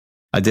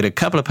did a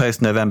couple of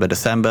posts November,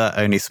 December,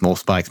 only small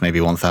spikes,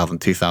 maybe 1,000,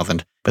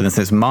 2,000. But then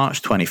since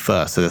March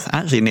 21st, so that's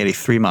actually nearly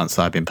 3 months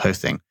I've been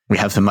posting, we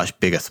have some much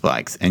bigger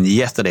spikes. And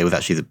yesterday was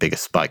actually the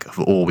biggest spike of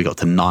all. We got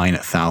to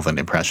 9,000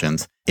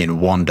 impressions in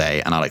one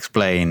day. And I'll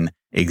explain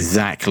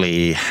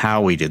exactly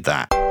how we did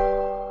that.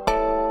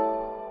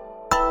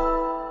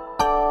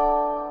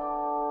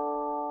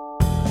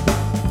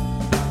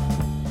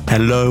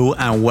 Hello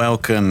and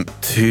welcome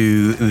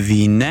to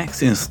the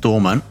next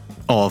installment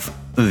of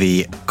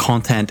the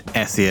Content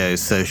SEO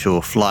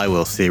Social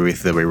Flywheel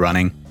series that we're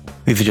running.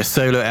 These are just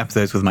solo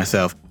episodes with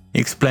myself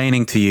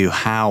explaining to you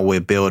how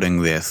we're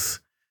building this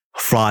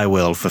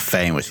Flywheel for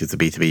Fame, which is the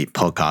B2B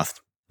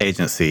podcast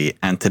agency.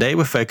 And today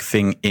we're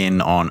focusing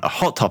in on a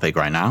hot topic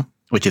right now,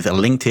 which is a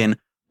LinkedIn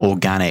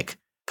organic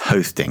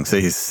posting. So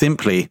it's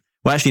simply,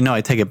 well, actually, no,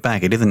 I take it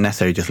back. It isn't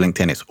necessarily just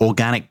LinkedIn. It's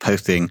organic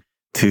posting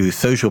to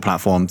social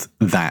platforms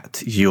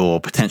that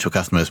your potential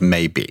customers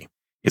may be.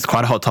 It's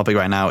quite a hot topic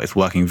right now. It's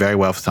working very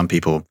well for some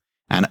people.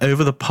 And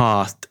over the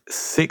past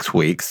 6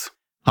 weeks,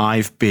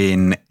 I've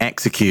been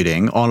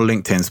executing on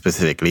LinkedIn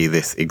specifically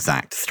this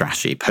exact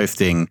strategy,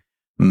 posting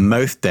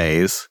most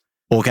days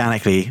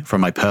organically from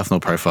my personal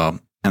profile.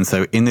 And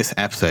so in this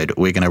episode,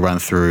 we're going to run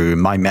through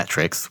my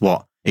metrics,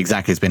 what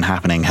exactly has been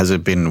happening. Has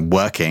it been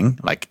working?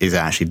 Like, is it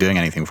actually doing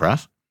anything for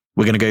us?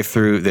 We're going to go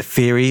through the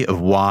theory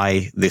of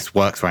why this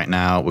works right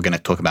now. We're going to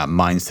talk about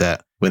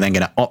mindset. We're then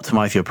going to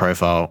optimize your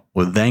profile.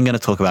 We're then going to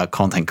talk about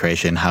content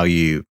creation, how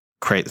you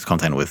create this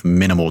content with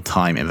minimal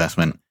time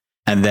investment.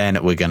 And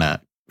then we're going to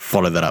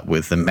follow that up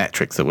with the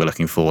metrics that we're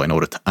looking for in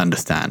order to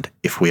understand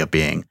if we are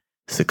being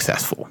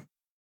successful.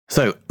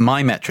 So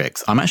my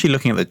metrics, I'm actually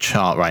looking at the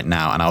chart right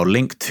now, and I'll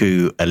link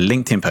to a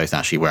LinkedIn post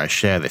actually where I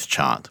share this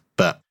chart.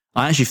 But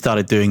I actually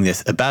started doing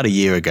this about a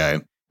year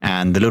ago.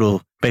 And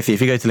basically,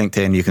 if you go to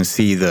LinkedIn, you can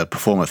see the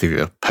performance of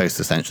your posts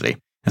essentially.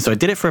 And so I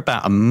did it for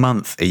about a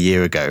month a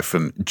year ago,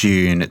 from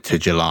June to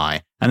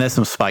July. And there's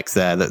some spikes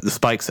there. The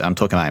spikes, I'm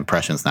talking about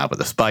impressions now, but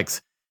the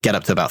spikes get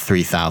up to about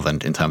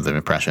 3,000 in terms of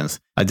impressions.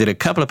 I did a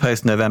couple of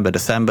posts November,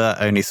 December,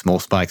 only small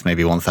spikes,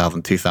 maybe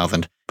 1,000,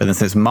 2,000. But then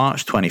since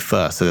March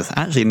 21st, so that's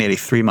actually nearly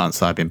 3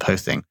 months I've been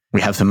posting,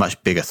 we have some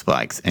much bigger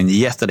spikes. And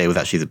yesterday was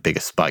actually the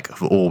biggest spike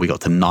of all. We got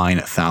to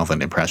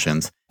 9,000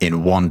 impressions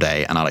in one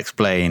day. And I'll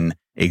explain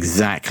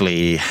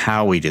exactly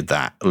how we did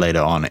that later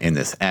on in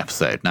this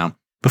episode. Now,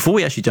 before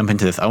we actually jump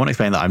into this, I want to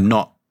explain that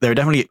there are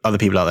definitely other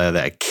people out there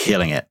that are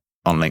killing it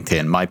on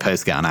LinkedIn. My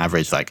posts get on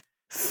average like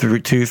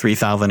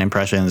 3,000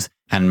 impressions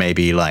and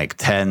maybe like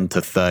 10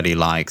 to 30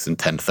 likes and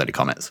 10 to 30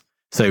 comments.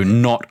 So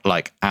not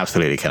like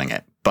absolutely killing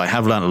it, but I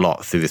have learned a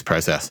lot through this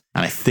process,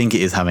 and I think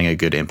it is having a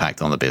good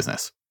impact on the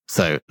business.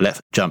 So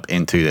let's jump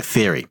into the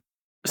theory.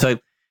 So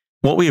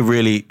what we're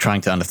really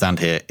trying to understand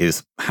here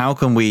is how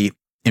can we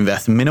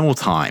invest minimal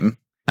time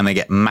and they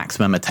get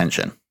maximum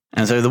attention.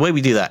 And so the way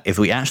we do that is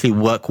we actually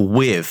work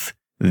with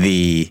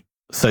the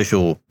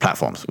social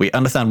platforms. We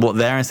understand what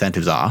their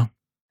incentives are,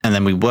 and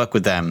then we work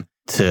with them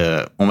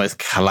to almost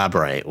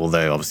collaborate,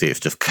 although obviously it's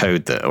just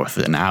code or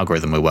an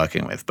algorithm we're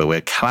working with, but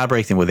we're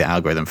collaborating with the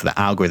algorithm for the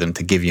algorithm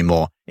to give you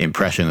more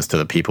impressions to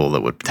the people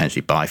that would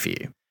potentially buy for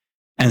you.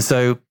 And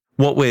so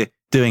what we're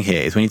doing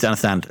here is we need to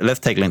understand, let's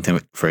take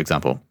LinkedIn, for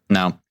example.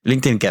 Now,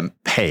 LinkedIn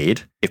get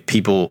paid if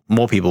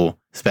more people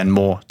spend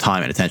more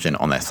time and attention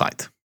on their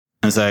site.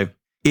 And so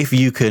if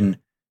you can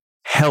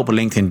help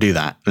LinkedIn do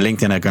that,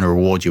 LinkedIn are going to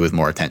reward you with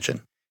more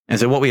attention. And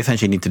so what we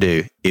essentially need to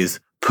do is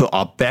put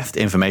our best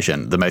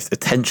information, the most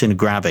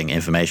attention-grabbing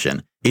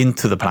information,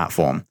 into the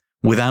platform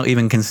without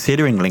even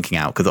considering linking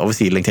out, because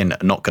obviously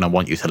LinkedIn are not going to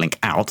want you to link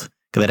out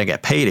because they don't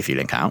get paid if you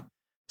link out.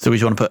 So we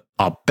just want to put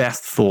our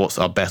best thoughts,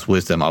 our best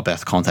wisdom, our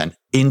best content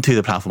into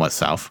the platform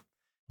itself,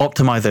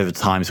 optimize over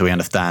time so we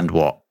understand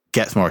what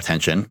gets more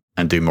attention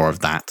and do more of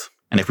that.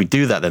 And if we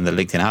do that, then the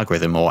LinkedIn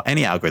algorithm or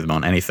any algorithm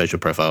on any social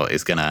profile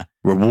is going to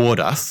reward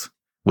us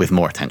with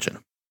more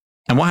attention.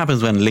 And what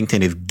happens when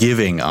LinkedIn is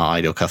giving our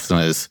ideal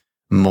customers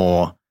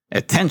more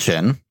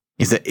attention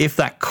is that if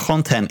that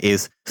content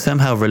is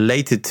somehow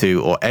related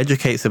to or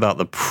educates about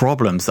the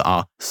problems that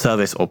our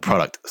service or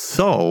product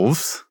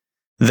solves,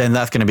 then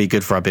that's going to be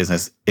good for our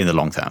business in the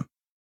long term.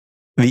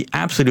 The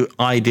absolute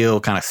ideal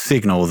kind of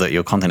signal that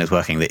your content is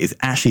working that is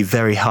actually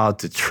very hard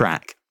to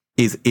track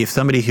is if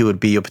somebody who would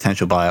be your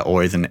potential buyer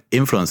or is an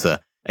influencer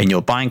in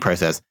your buying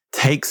process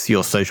takes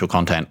your social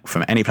content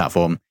from any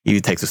platform, either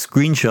takes a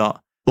screenshot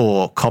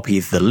or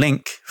copies the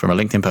link from a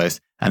LinkedIn post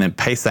and then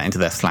pastes that into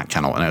their Slack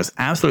channel. And there's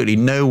absolutely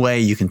no way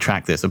you can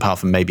track this apart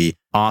from maybe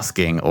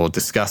asking or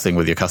discussing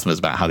with your customers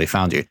about how they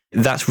found you.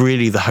 That's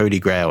really the holy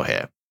grail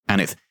here. And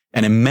it's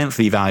an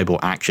immensely valuable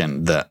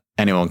action that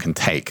anyone can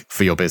take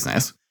for your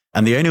business.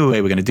 And the only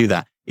way we're going to do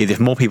that is if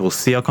more people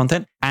see our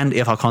content and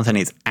if our content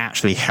is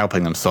actually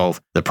helping them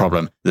solve the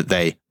problem that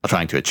they are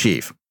trying to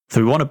achieve.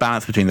 So we want to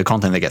balance between the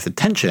content that gets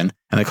attention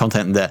and the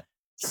content that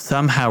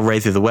somehow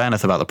raises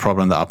awareness about the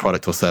problem that our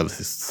product or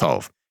services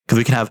solve. Because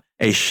we can have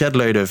a shed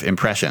load of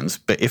impressions,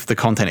 but if the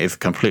content is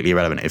completely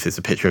irrelevant, if it's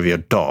a picture of your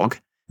dog,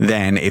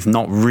 then it's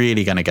not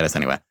really going to get us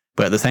anywhere.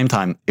 But at the same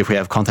time, if we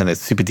have content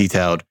that's super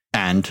detailed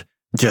and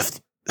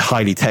just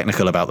highly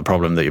technical about the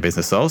problem that your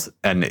business solves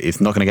and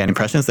it's not going to get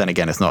impressions, then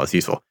again, it's not as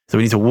useful. So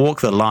we need to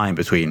walk the line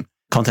between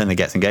content that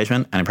gets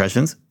engagement and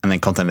impressions, and then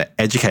content that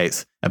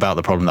educates about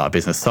the problem that our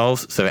business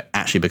solves, so it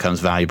actually becomes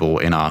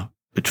valuable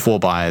for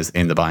buyers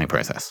in the buying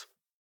process.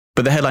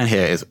 But the headline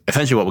here is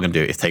essentially what we're going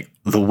to do is take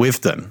the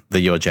wisdom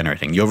that you're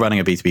generating. You're running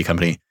a B2B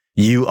company.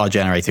 You are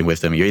generating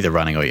wisdom. You're either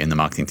running or you're in the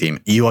marketing team.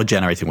 You are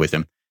generating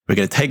wisdom. We're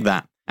going to take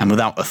that, and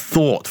without a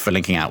thought for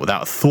linking out,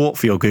 without a thought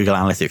for your Google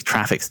Analytics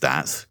traffic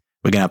stats,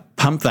 we're going to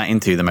pump that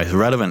into the most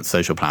relevant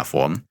social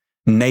platform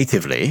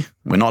natively.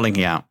 We're not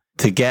linking out,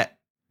 to get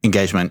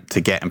engagement,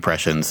 to get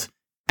impressions,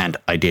 and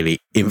ideally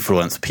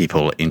influence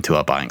people into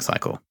our buying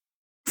cycle.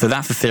 So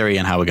that's the theory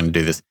and how we're going to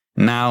do this.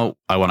 Now,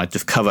 I want to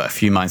just cover a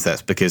few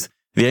mindsets, because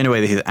the only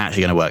way this is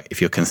actually going to work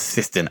if you're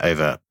consistent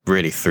over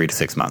really 3 to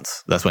 6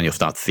 months. That's when you'll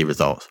start to see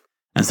results.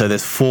 And so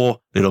there's 4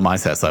 little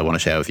mindsets that I want to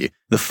share with you.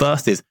 The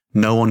first is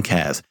no one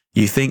cares.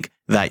 You think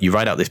that you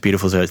write out this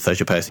beautiful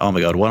social post. Oh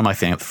my God, what are my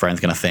friends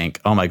going to think?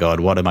 Oh my God,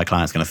 what are my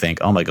clients going to think?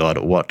 Oh my God,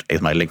 what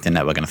is my LinkedIn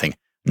network going to think?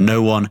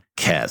 No one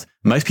cares.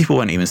 Most people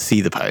won't even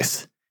see the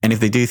post. And if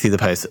they do see the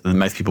post, then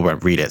most people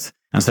won't read it.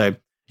 And so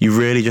you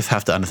really just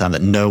have to understand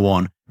that no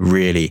one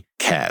really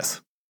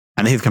cares.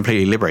 And this is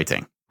completely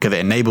liberating, because it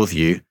enables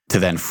you to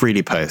then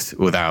freely post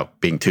without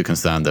being too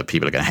concerned that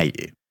people are going to hate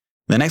you.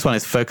 The next one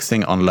is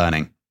focusing on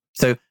learning.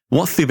 So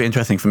what's super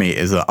interesting for me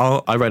is that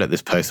I wrote out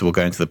this post, so we'll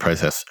go into the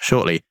process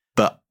shortly,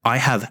 but I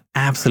have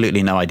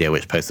absolutely no idea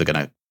which posts are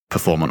going to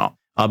perform or not.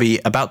 I'll be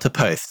about to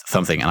post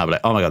something and I'll be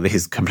like, oh my God, this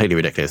is completely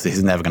ridiculous. This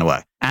is never going to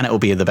work. And it will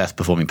be the best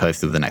performing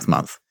post of the next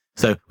month.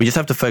 So we just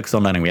have to focus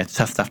on learning. We just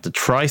have to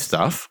try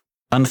stuff,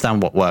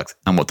 understand what works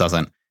and what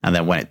doesn't. And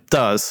then when it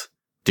does,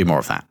 do more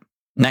of that.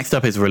 Next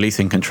up is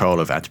releasing control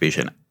of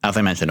attribution. As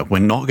I mentioned, we're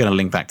not going to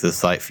link back to the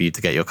site for you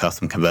to get your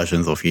custom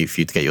conversions or for you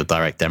to get your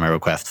direct demo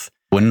requests.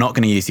 We're not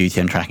going to use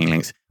UTM tracking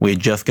links. We're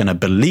just going to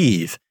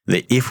believe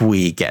that if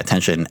we get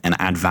attention and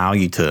add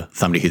value to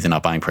somebody who's in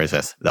our buying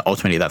process, that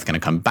ultimately that's going to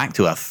come back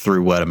to us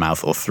through word of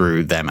mouth or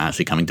through them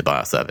actually coming to buy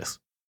our service.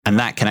 And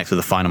that connects with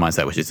the final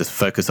mindset, which is just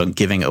focus on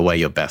giving away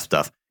your best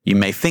stuff. You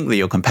may think that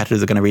your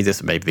competitors are going to read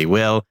this, maybe they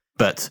will,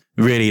 but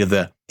really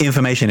the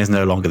information is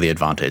no longer the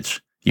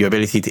advantage. Your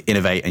ability to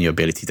innovate and your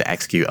ability to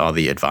execute are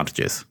the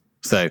advantages.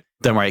 So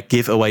don't worry,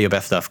 give away your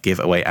best stuff, give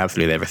away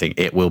absolutely everything.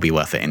 It will be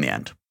worth it in the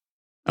end.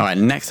 All right,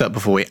 next up,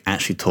 before we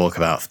actually talk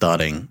about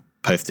starting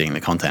posting the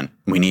content,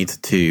 we need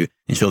to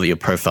ensure that your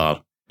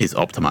profile is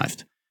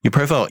optimized. Your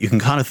profile, you can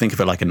kind of think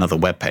of it like another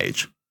web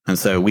page. And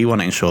so we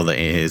want to ensure that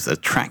it is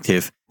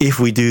attractive.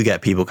 If we do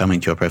get people coming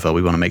to your profile,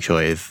 we want to make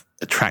sure it is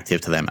attractive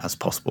to them as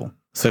possible.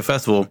 So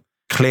first of all,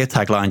 clear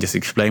tagline, just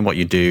explain what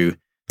you do.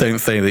 Don't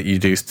say that you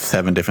do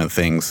 7 different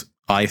things.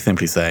 I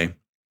simply say,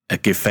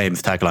 give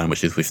famous tagline,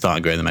 which is we start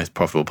and grow the most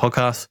profitable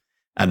podcast.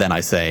 And then I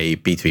say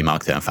B2B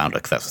marketer and founder,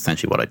 because that's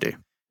essentially what I do.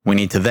 We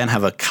need to then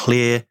have a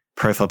clear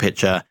profile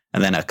picture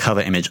and then a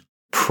cover image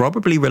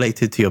probably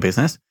related to your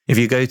business. If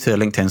you go to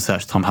LinkedIn,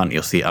 search Tom Hunt,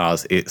 you'll see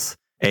ours. It's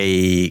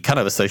a kind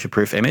of a social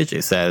proof image.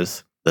 It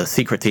says the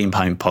secret team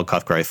behind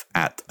podcast growth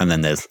and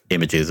then there's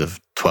images of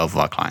 12 of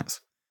our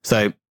clients.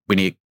 So we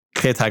need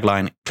clear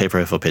tagline, clear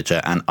profile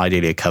picture, and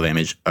ideally a cover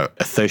image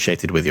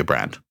associated with your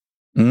brand.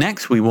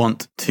 Next,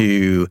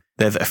 there's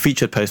a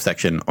featured post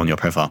section on your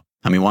profile,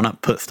 and we want to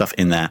put stuff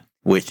in there,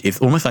 which is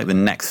almost like the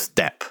next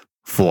step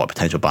for a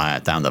potential buyer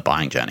down the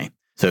buying journey.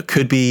 So it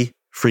could be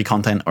free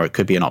content or it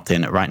could be an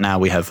opt-in. Right now,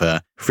 we have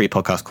a free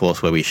podcast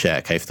course where we share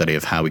a case study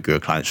of how we grew a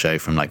client show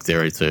from like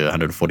 0 to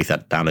 140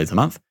 downloads a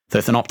month. So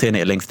it's an opt-in,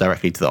 it links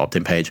directly to the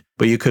opt-in page,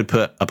 but you could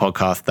put a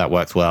podcast that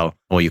works well,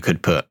 or you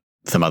could put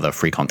some other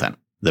free content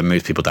that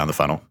moves people down the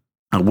funnel.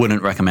 I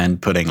wouldn't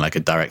recommend putting like a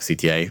direct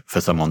CTA for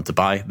someone to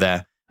buy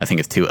there. I think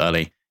it's too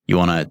early. You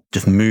want to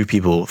just move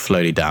people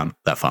slowly down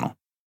that funnel.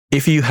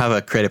 If you have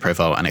a creative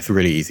profile, and it's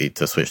really easy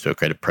to switch to a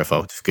creative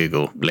profile, just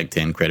Google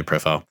LinkedIn creative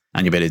profile,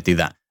 and you'll be able to do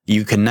that.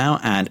 You can now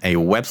add a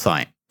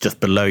website just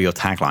below your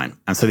tagline.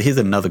 And so here's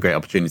another great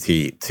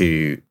opportunity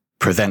to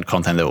present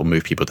content that will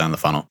move people down the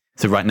funnel.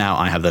 So right now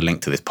I have the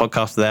link to this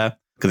podcast there,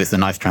 because it's a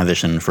nice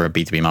transition for a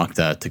B2B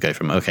marketer to go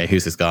from, okay,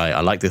 who's this guy?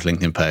 I like this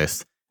LinkedIn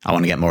post. I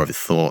want to get more of his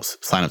thoughts,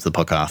 sign up to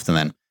the podcast, and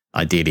then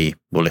ideally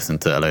we'll listen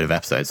to a load of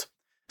episodes.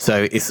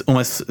 So it's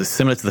almost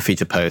similar to the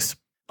featured post.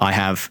 I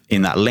have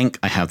in that link,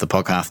 I have the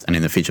podcast, and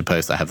in the featured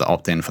post, I have the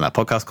opt-in for that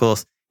podcast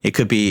course. It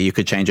could be, you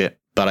could change it,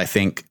 but I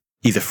think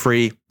either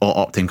free or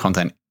opt-in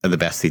content are the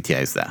best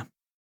CTAs there.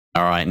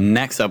 All right,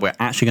 next up, we're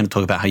actually going to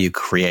talk about how you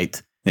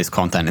create this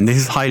content. And this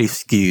is highly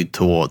skewed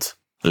towards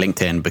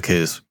LinkedIn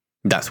because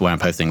that's where I'm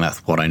posting.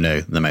 That's what I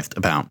know the most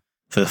about.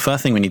 So the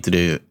first thing we need to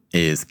do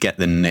is get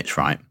the niche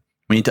right.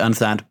 We need to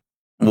understand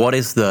what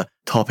is the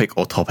topic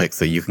or topics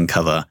that you can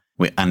cover.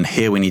 And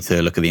here we need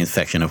to look at the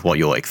intersection of what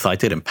you're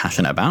excited and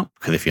passionate about,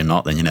 because if you're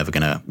not, then you're never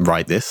going to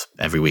write this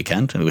every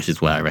weekend, which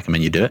is where I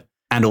recommend you do it.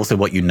 And also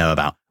what you know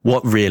about.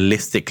 What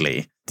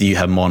realistically do you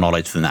have more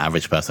knowledge than the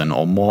average person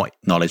or more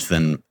knowledge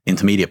than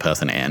intermediate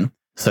person in?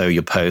 So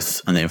your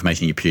posts and the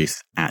information you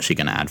produce are actually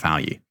going to add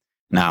value.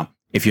 Now,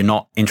 if you're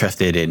not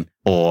interested in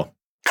or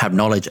have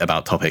knowledge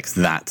about topics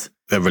that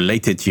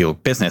related to your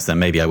business, then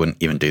maybe I wouldn't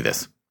even do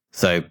this.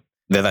 So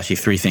there's actually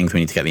 3 things we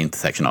need to get the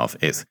intersection of.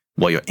 It's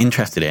what you're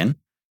interested in,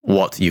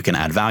 what you can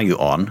add value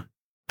on,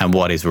 and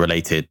what is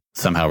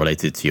somehow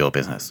related to your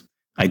business.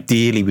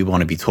 Ideally, we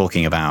want to be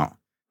talking about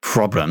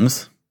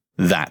problems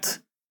that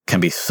can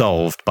be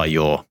solved by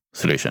your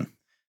solution.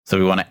 So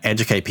we want to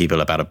educate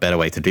people about a better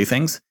way to do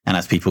things. And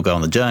as people go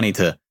on the journey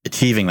to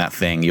achieving that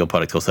thing, your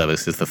product or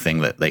service is the thing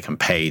that they can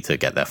pay to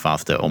get there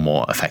faster or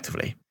more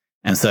effectively.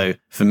 And so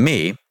for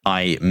me,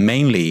 I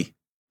mainly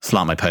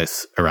slant my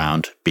posts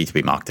around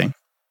B2B marketing,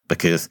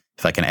 because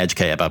if I can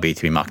educate about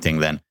B2B marketing,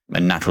 then a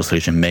natural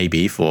solution may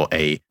be for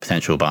a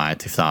potential buyer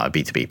to start a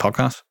B2B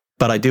podcast.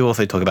 But I do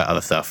also talk about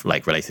other stuff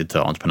like related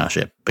to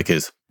entrepreneurship,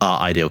 because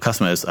our ideal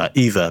customers are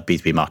either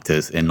B2B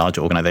marketers in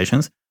larger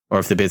organizations, or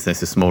if the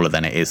business is smaller,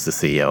 then it is the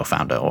CEO,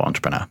 founder, or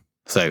entrepreneur.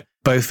 So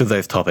both of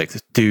those topics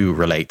do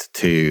relate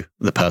to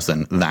the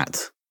person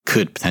that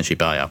could potentially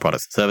buy our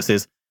products and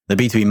services. The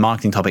B2B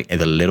marketing topic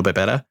is a little bit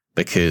better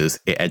because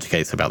it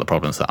educates about the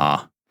problems that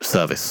our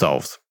service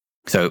solves.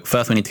 So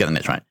first we need to get the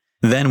niche right.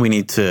 Then we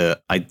need to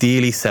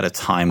ideally set a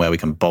time where we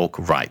can bulk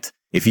write.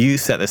 If you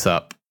set this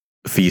up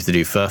for you to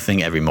do first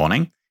thing every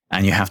morning,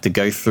 and you have to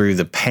go through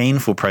the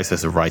painful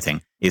process of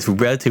writing, it's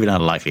relatively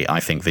unlikely, I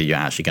think, that you're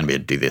actually going to be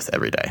able to do this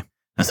every day.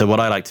 And so what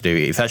I like to do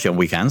is actually on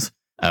weekends,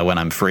 when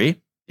I'm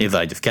free, is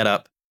I just get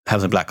up,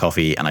 have some black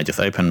coffee, and I just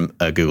open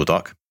a Google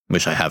Doc,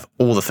 which I have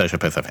all the social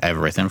posts I've ever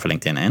written for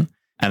LinkedIn in,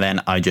 and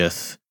then I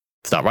just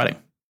start writing.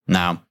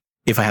 Now,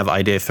 if I have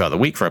ideas throughout the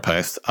week for a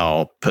post,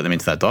 I'll put them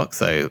into that doc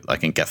so I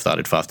can get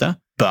started faster,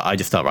 but I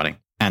just start writing.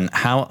 And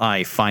how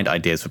I find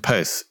ideas for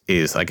posts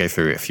is I go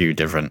through a few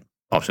different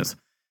options.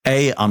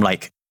 I'm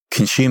like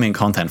consuming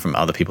content from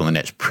other people in the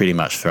niche pretty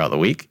much throughout the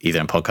week, either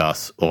in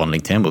podcasts or on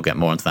LinkedIn. We'll get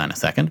more into that in a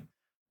second.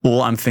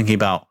 Or I'm thinking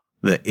about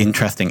the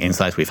interesting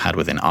insights we've had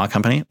within our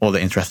company or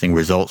the interesting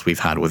results we've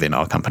had within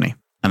our company.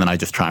 And then I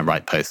just try and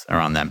write posts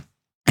around them.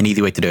 An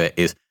easy way to do it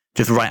is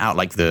just write out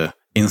like the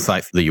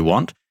insights that you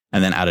want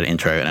and then add an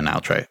intro and an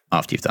outro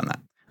after you've done that.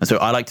 And so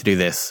I like to do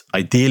this,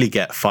 ideally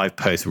get 5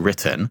 posts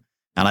written.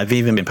 And I've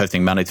even been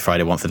posting Monday to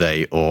Friday once a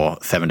day or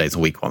 7 days a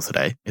week once a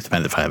day. It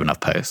depends if I have enough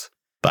posts.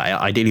 But I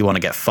ideally want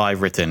to get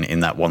 5 written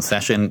in that one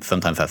session.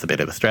 Sometimes that's a bit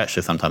of a stretch.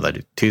 So sometimes I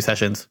do 2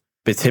 sessions.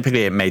 But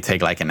typically it may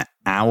take like an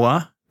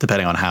hour,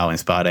 depending on how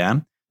inspired I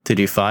am, to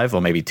do 5,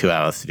 or maybe 2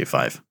 hours to do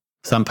 5.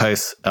 Some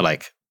posts are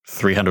like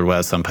 300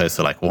 words. Some posts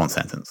are like 1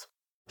 sentence.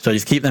 So I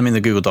just keep them in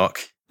the Google Doc.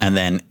 And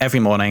then every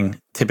morning,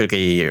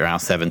 typically around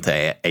 7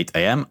 to 8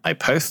 a.m., I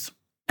post.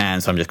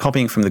 And so I'm just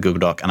copying from the Google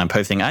Doc and I'm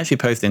posting. I actually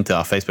post into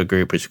our Facebook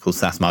group, which is called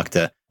SaaS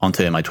Marketer,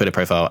 onto my Twitter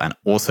profile and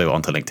also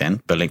onto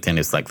LinkedIn. But LinkedIn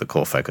is like the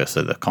core focus.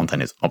 So the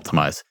content is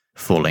optimized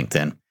for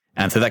LinkedIn.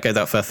 And so that goes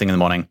out first thing in the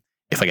morning.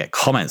 If I get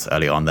comments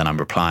early on, then I'm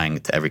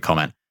replying to every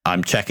comment.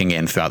 I'm checking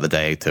in throughout the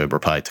day to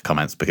reply to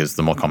comments, because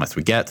the more comments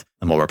we get,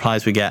 the more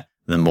replies we get,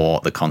 the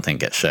more the content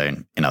gets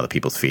shown in other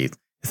people's feeds.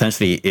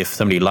 Essentially, if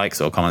somebody likes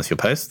or comments your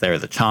post, there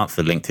is a chance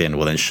that LinkedIn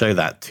will then show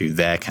that to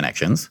their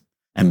connections.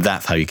 And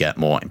that's how you get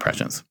more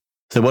impressions.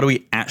 So what are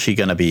we actually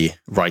going to be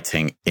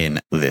writing in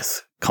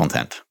this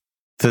content?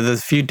 So there's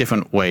a few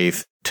different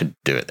ways to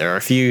do it. There are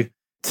a few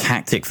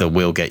tactics that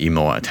will get you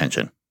more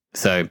attention.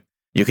 So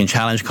you can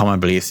challenge common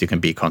beliefs. You can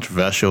be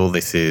controversial.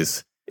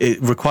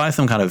 It requires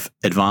some kind of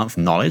advanced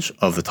knowledge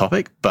of the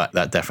topic, but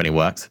that definitely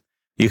works.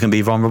 You can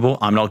be vulnerable.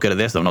 I'm not good at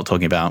this. I'm not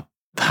talking about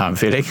how I'm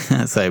feeling.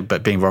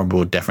 But being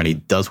vulnerable definitely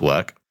does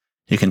work.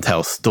 You can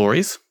tell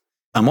stories.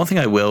 And one thing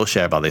I will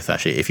share about this,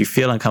 actually, if you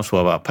feel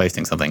uncomfortable about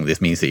posting something, this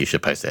means that you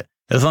should post it.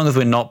 As long as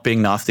we're not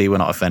being nasty, we're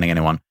not offending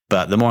anyone.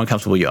 But the more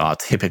uncomfortable you are,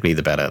 typically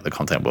the better the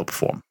content will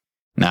perform.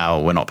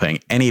 Now, we're not putting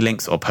any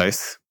links or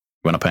posts.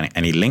 We're not putting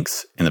any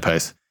links in the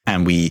post.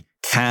 And we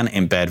can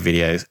embed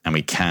videos and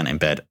we can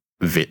embed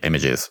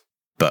images,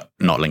 but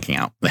not linking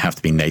out. They have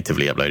to be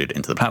natively uploaded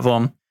into the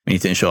platform. We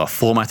need to ensure our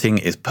formatting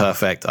is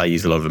perfect. I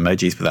use a lot of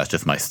emojis, but that's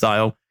just my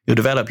style. You'll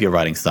develop your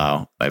writing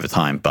style over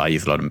time, but I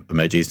use a lot of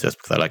emojis just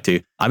because I like to.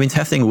 I've been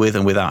testing with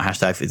and without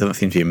hashtags. It doesn't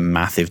seem to be a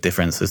massive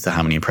difference as to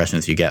how many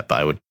impressions you get, but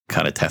I would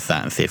kind of test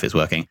that and see if it's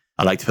working.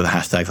 I like to put the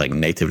hashtags like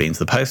natively into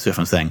the post. So if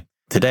I'm saying,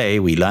 today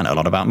we learned a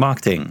lot about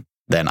marketing,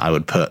 then I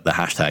would put the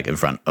hashtag in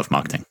front of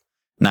marketing.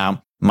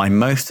 Now, my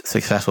most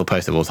successful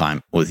post of all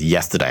time was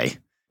yesterday,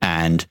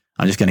 and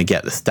I'm just going to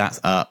get the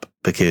stats up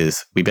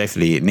because we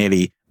basically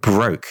nearly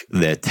broke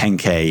the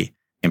 10K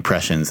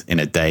impressions in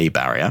a day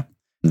barrier.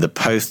 The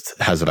post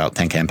has about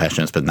 10K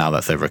impressions, but now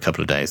that's over a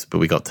couple of days. But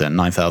we got to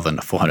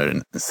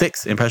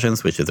 9,406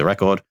 impressions, which is a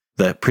record.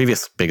 The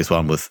previous biggest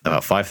one was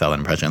about 5,000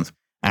 impressions.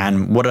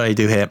 And what did I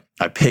do here?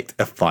 I picked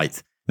a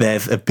fight.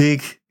 There's a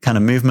big kind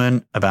of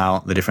movement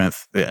about the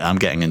difference. I'm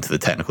getting into the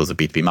technicals of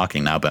B2B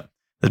marketing now, but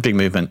there's a big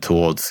movement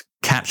towards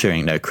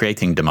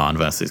creating demand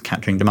versus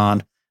capturing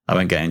demand. I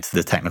won't get into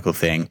the technical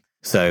thing.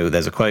 So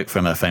there's a quote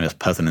from a famous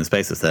person in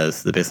space that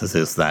says, the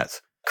businesses that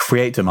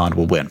create demand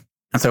will win.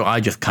 And so I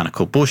just kind of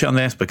called bullshit on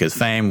this because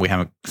fame, we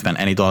haven't spent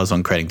any dollars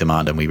on creating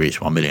demand and we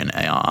reached 1 million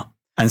ARR.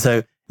 And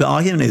so the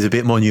argument is a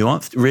bit more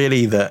nuanced,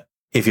 really, that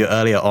If you're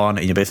earlier on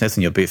in your business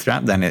and you're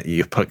bootstrapped, then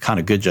you're kind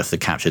of good just to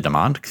capture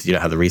demand because you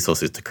don't have the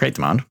resources to create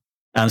demand.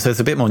 And so it's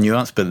a bit more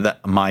nuanced,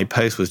 but my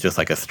post was just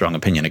like a strong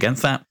opinion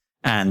against that.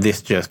 And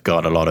this just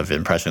got a lot of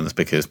impressions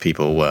because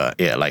people were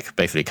like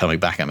basically coming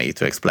back at me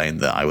to explain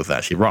that I was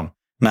actually wrong.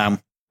 Now,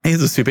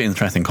 here's a super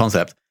interesting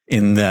concept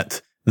in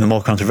that the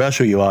more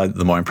controversial you are,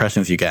 the more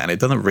impressions you get. And it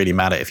doesn't really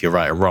matter if you're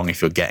right or wrong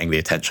if you're getting the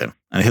attention.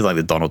 And here's like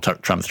the Donald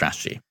Trump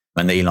strategy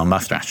and the Elon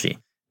Musk strategy.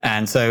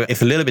 And so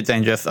it's a little bit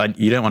dangerous.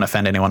 You don't want to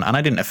offend anyone. And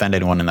I didn't offend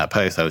anyone in that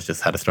post. I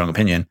just had a strong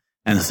opinion.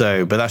 And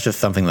so, but that's just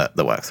something that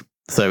works.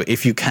 So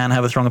if you can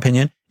have a strong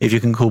opinion, if you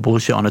can call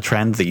bullshit on a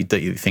trend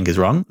that you think is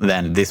wrong,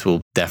 then this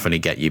will definitely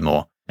get you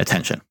more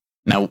attention.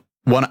 Now,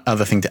 one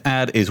other thing to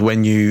add is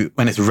when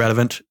it's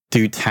relevant,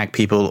 do tag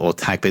people or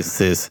tag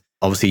businesses.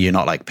 Obviously, you're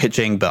not like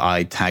pitching, but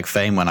I tag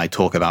Fame when I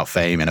talk about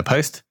Fame in a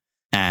post.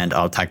 And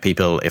I'll tag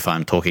people if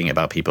I'm talking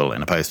about people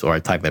in a post, or I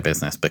tag their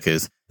business,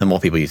 because the more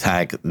people you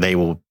tag, they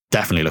will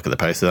definitely look at the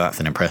post. So that's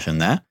an impression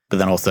there. But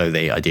then also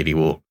they ideally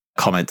will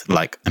comment,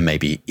 like, and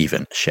maybe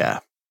even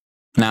share.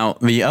 Now,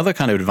 the other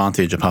kind of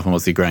advantage, apart from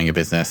obviously growing your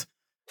business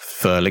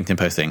for LinkedIn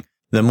posting,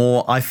 the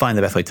more I find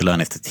the best way to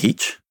learn is to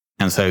teach.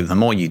 And so the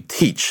more you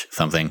teach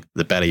something,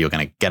 the better you're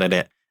going to get at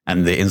it.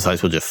 And the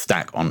insights will just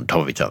stack on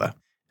top of each other.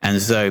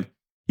 And so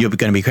you're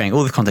going to be creating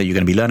all this content, you're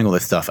going to be learning all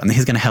this stuff, and this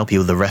is going to help you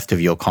with the rest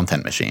of your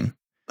content machine.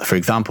 For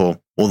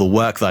example, all the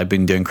work that I've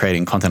been doing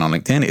creating content on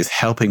LinkedIn is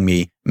helping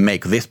me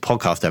make this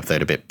podcast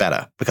episode a bit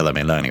better because I've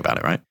been learning about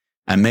it, right?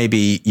 And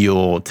maybe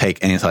you'll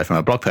take an insight from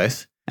a blog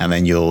post and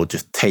then you'll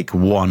just take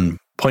one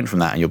point from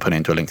that and you'll put it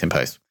into a LinkedIn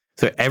post.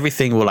 So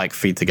everything will like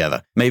feed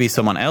together. Maybe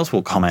someone else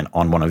will comment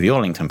on one of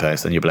your LinkedIn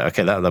posts and you'll be like,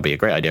 okay, that'll be a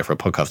great idea for a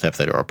podcast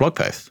episode or a blog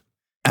post.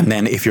 And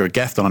then if you're a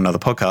guest on another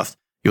podcast,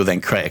 you'll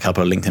then create a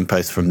couple of LinkedIn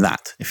posts from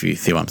that, if you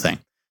see what I'm saying.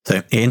 So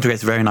it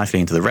integrates very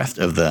nicely into the rest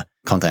of the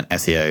content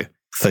SEO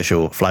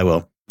social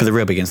flywheel. But the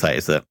real big insight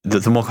is that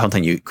the more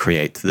content you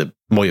create, the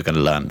more you're going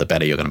to learn, the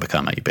better you're going to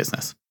become at your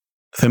business.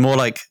 So more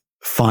like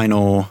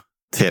final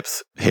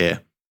tips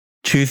here.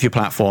 Choose your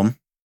platform,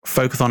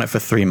 focus on it for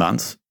 3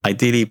 months,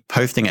 ideally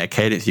posting at a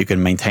cadence you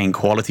can maintain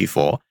quality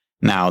for.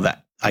 Now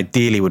that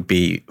ideally would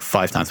be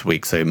 5 times a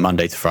week, so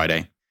Monday to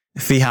Friday.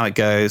 See how it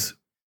goes,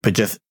 but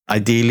just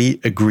ideally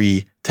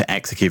agree to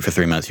execute for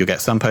 3 months. You'll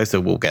get some posts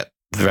that will get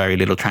very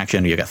little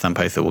traction. You'll get some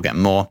posts that will get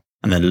more,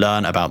 and then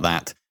learn about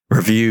that.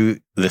 Review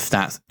the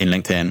stats in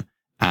LinkedIn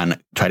and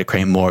try to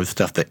create more of the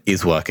stuff that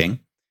is working.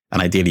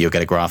 And ideally, you'll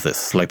get a graph that's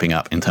sloping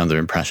up in terms of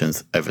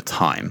impressions over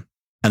time.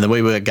 And the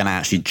way we're going to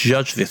actually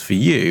judge this for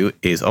you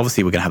is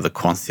obviously we're going to have the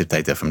quantitative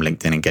data from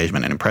LinkedIn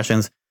engagement and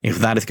impressions. If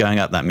that is going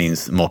up, that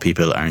means more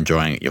people are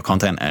enjoying your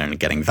content and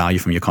getting value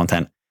from your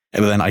content.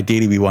 But then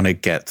ideally, we want to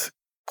get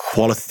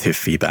qualitative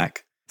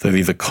feedback. So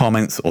these are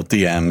comments or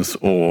DMs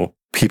or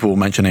people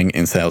mentioning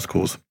in sales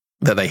calls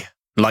that they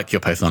like your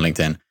post on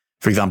LinkedIn.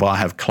 For example, I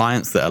have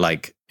clients that are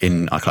like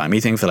in our client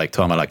meetings. They're like,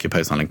 Tom, I like your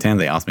post on LinkedIn.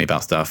 They ask me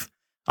about stuff.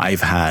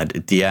 I've had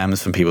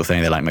DMs from people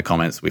saying they like my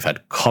comments. We've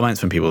had comments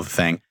from people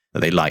saying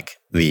that they like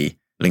the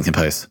LinkedIn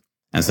posts.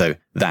 And so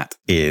that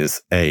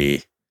is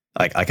I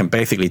can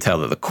basically tell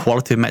that the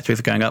qualitative metrics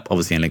are going up,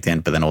 obviously in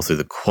LinkedIn, but then also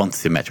the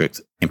quantitative metrics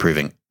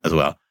improving as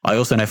well. I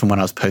also know from when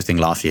I was posting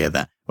last year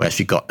that we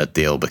actually got a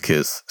deal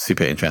because,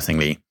 super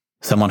interestingly,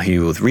 someone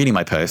who was reading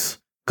my posts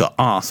got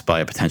asked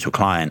by a potential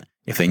client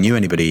if they knew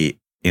anybody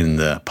in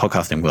the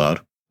podcasting world.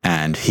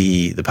 And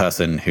the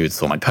person who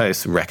saw my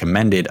posts,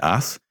 recommended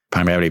us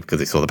primarily because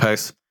they saw the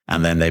posts.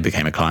 And then they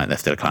became a client. They're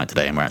still a client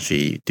today. And we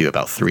actually do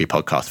about 3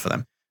 podcasts for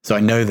them. So I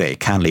know that it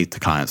can lead to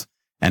clients.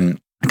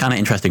 And a kind of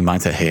interesting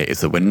mindset here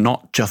is that we're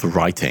not just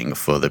writing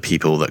for the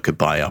people that could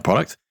buy our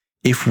product.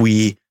 If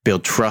we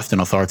build trust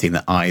and authority in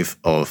the eyes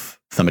of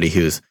somebody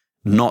who's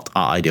not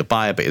our ideal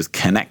buyer, but is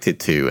connected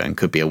to and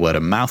could be a word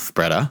of mouth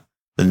spreader,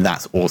 then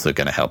that's also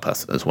going to help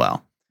us as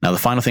well. Now, the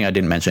final thing I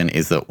didn't mention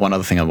is that one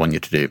other thing I want you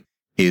to do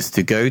is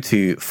to go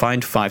to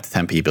find 5 to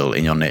 10 people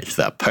in your niche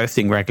that are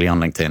posting regularly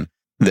on LinkedIn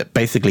that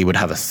basically would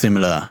have a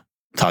similar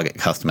target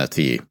customer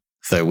to you.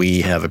 So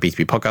we have a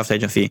B2B podcast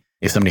agency.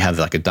 If somebody has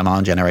like a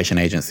demand generation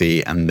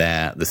agency and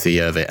they're the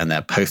CEO of it and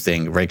they're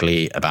posting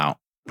regularly about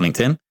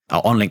LinkedIn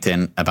or on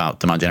LinkedIn about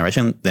demand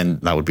generation, then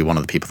that would be one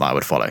of the people that I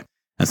would follow.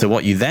 And so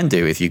what you then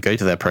do is you go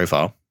to their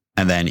profile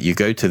and then you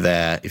go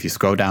to if you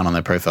scroll down on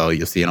their profile,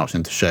 you'll see an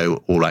option to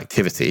show all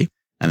activity.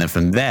 And then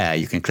from there,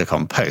 you can click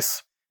on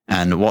posts.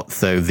 And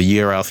so the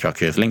URL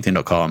structure is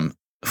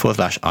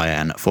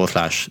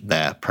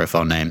linkedin.com/in/their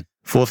profile name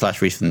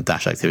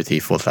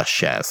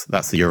 /recent-activity/shares.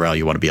 That's the URL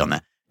you want to be on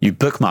there. You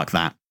bookmark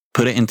that,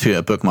 put it into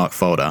a bookmark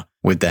folder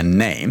with their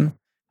name.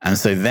 And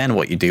so then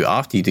what you do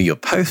after you do your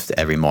post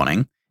every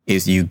morning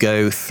is you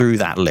go through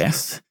that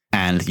list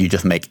and you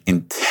just make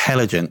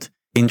intelligent,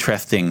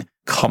 interesting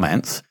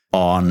comments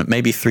on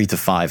maybe 3 to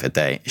 5 a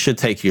day. It should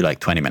take you like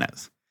 20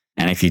 minutes.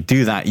 And if you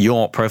do that,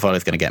 your profile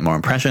is going to get more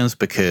impressions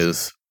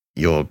because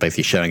you're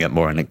basically showing up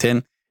more on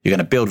LinkedIn. You're going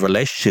to build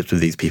relationships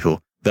with these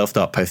people. They'll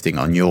start posting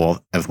on your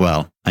as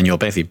well. And you'll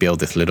basically build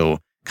this little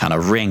kind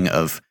of ring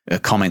of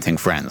commenting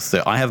friends.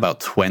 So I have about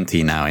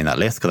 20 now in that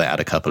list because I add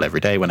a couple every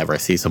day. Whenever I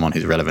see someone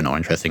who's relevant or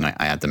interesting, I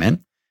add them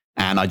in.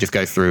 And I just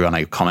go through and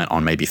I comment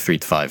on maybe 3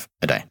 to 5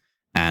 a day.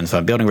 And so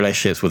I'm building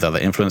relationships with other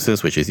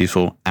influencers, which is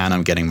useful. And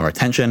I'm getting more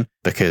attention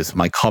because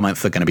my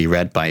comments are going to be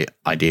read by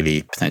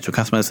ideally potential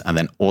customers. And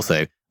then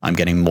also I'm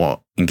getting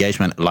more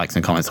engagement, likes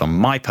and comments on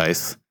my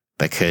posts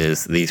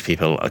because these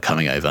people are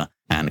coming over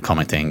and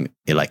commenting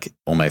like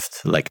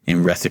almost like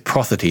in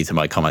reciprocity to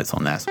my comments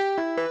on theirs.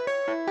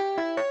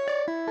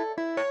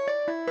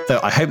 So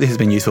I hope this has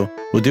been useful.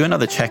 We'll do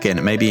another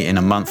check-in maybe in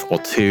a month or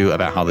 2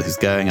 about how this is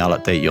going. I'll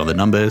update you on the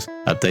numbers,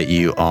 update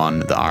you on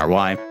the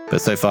ROI.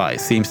 But so far, it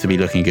seems to be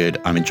looking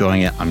good. I'm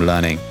enjoying it. I'm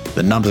learning.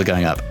 The numbers are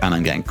going up and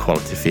I'm getting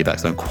quality feedback.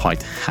 So I'm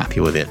quite happy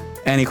with it.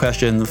 Any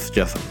questions,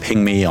 just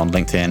ping me on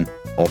LinkedIn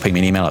or ping me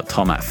an email at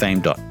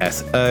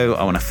tom@fame.so.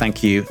 I want to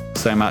thank you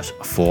so much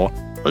for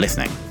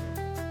listening.